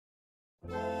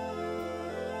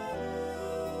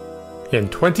In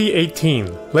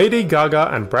 2018, Lady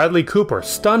Gaga and Bradley Cooper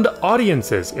stunned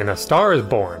audiences in A Star is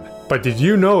Born. But did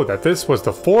you know that this was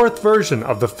the fourth version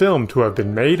of the film to have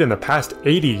been made in the past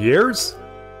 80 years?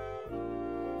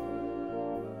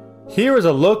 Here is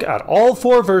a look at all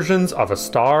four versions of A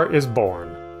Star is Born.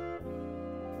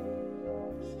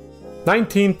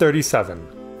 1937.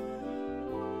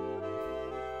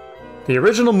 The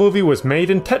original movie was made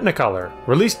in Technicolor,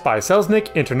 released by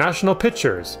Selznick International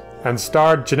Pictures, and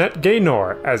starred Jeanette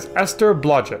Gaynor as Esther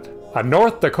Blodgett, a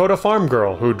North Dakota farm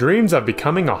girl who dreams of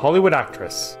becoming a Hollywood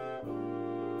actress.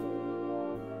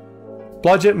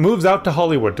 Blodgett moves out to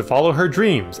Hollywood to follow her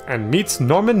dreams and meets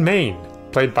Norman Maine,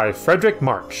 played by Frederick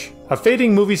March, a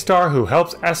fading movie star who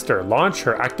helps Esther launch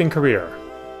her acting career.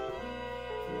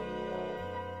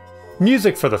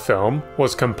 Music for the film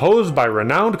was composed by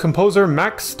renowned composer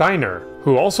Max Steiner,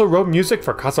 who also wrote music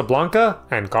for Casablanca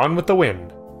and Gone with the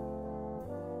Wind.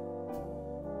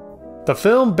 The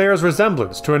film bears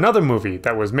resemblance to another movie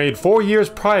that was made 4 years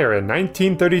prior in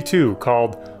 1932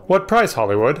 called What Price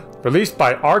Hollywood?, released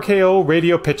by RKO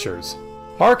Radio Pictures.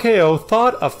 RKO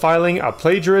thought of filing a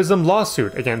plagiarism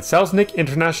lawsuit against Selznick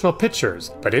International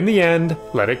Pictures, but in the end,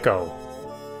 let it go.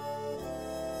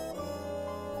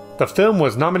 The film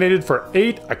was nominated for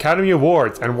 8 Academy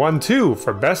Awards and won 2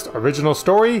 for Best Original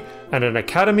Story and an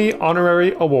Academy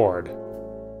Honorary Award.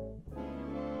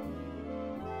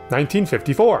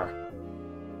 1954.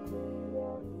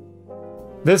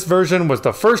 This version was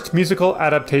the first musical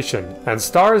adaptation and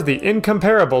stars the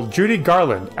incomparable Judy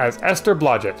Garland as Esther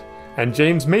Blodgett and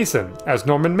James Mason as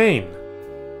Norman Maine.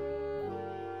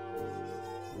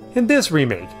 In this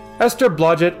remake, Esther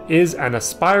Blodgett is an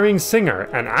aspiring singer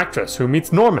and actress who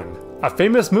meets Norman, a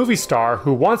famous movie star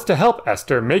who wants to help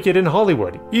Esther make it in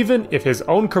Hollywood, even if his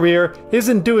own career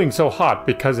isn't doing so hot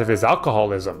because of his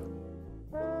alcoholism.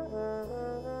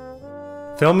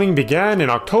 Filming began in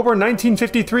October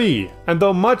 1953, and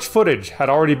though much footage had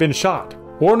already been shot,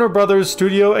 Warner Brothers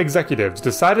studio executives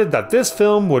decided that this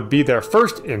film would be their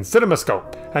first in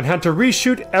CinemaScope, and had to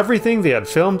reshoot everything they had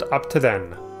filmed up to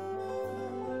then.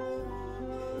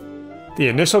 The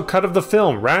initial cut of the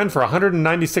film ran for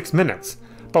 196 minutes,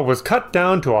 but was cut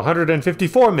down to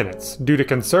 154 minutes due to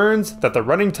concerns that the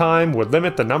running time would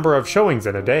limit the number of showings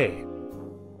in a day.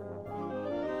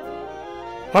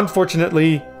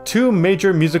 Unfortunately, 2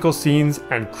 major musical scenes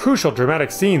and crucial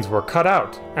dramatic scenes were cut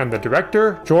out, and the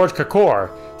director, George Cukor,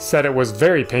 said it was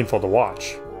very painful to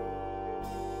watch.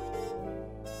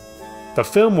 The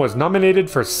film was nominated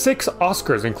for 6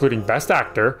 Oscars including Best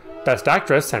Actor, Best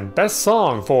Actress, and Best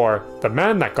Song for The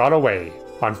Man That Got Away.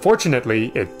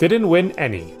 Unfortunately, it didn't win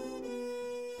any.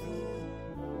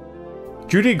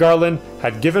 Judy Garland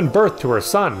had given birth to her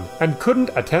son and couldn't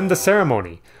attend the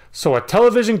ceremony, so a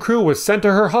television crew was sent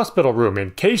to her hospital room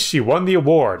in case she won the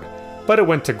award, but it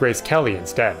went to Grace Kelly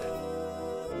instead.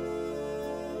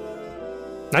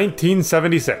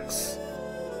 1976.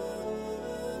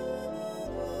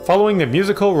 Following the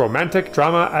musical romantic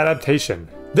drama adaptation,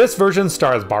 this version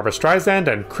stars Barbra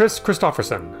Streisand and Chris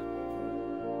Christopherson.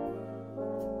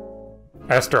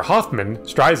 Esther Hoffman,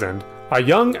 Streisand, a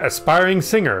young aspiring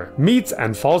singer, meets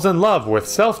and falls in love with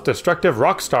self-destructive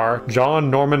rock star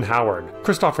John Norman Howard,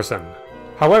 Christopherson.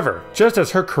 However, just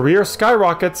as her career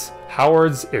skyrockets,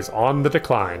 Howard's is on the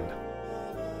decline.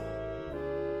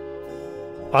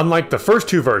 Unlike the first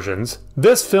 2 versions,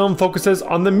 this film focuses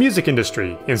on the music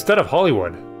industry instead of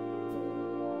Hollywood.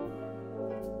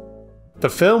 The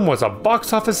film was a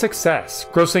box office success,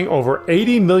 grossing over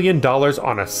 $80 million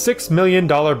on a $6 million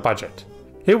budget.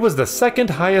 It was the second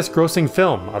highest grossing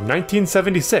film of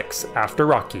 1976 after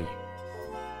Rocky.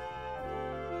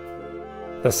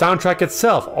 The soundtrack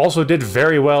itself also did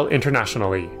very well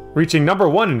internationally, reaching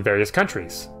 #1 in various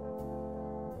countries.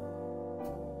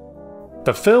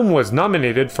 The film was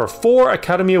nominated for 4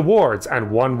 Academy Awards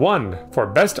and won 1 for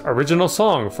Best Original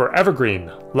Song for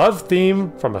Evergreen, Love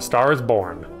Theme from A Star is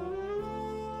Born.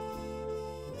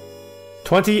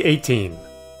 2018.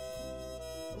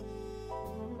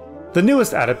 The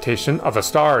newest adaptation of A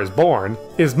Star is Born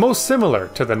is most similar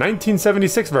to the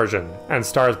 1976 version and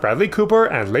stars Bradley Cooper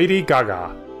and Lady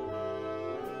Gaga.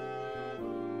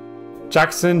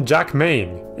 Jackson Jack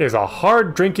Maine is a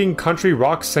hard-drinking country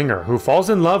rock singer who falls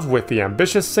in love with the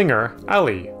ambitious singer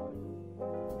Allie.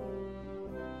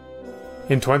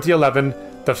 In 2011,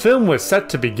 the film was set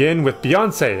to begin with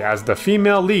Beyoncé as the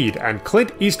female lead and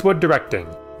Clint Eastwood directing.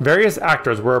 Various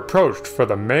actors were approached for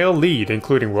the male lead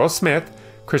including Will Smith,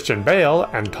 Christian Bale,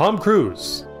 and Tom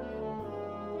Cruise.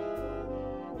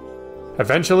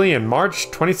 Eventually, in March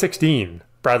 2016,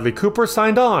 Bradley Cooper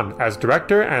signed on as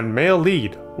director and male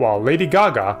lead, while Lady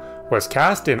Gaga was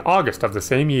cast in August of the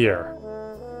same year.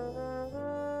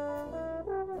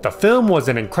 The film was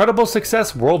an incredible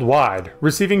success worldwide,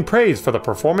 receiving praise for the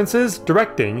performances,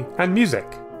 directing, and music.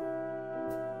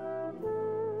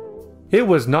 It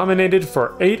was nominated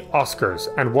for 8 Oscars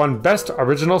and won Best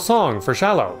Original Song for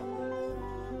Shallow.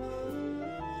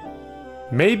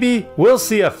 Maybe we'll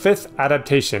see a 5th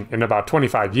adaptation in about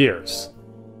 25 years.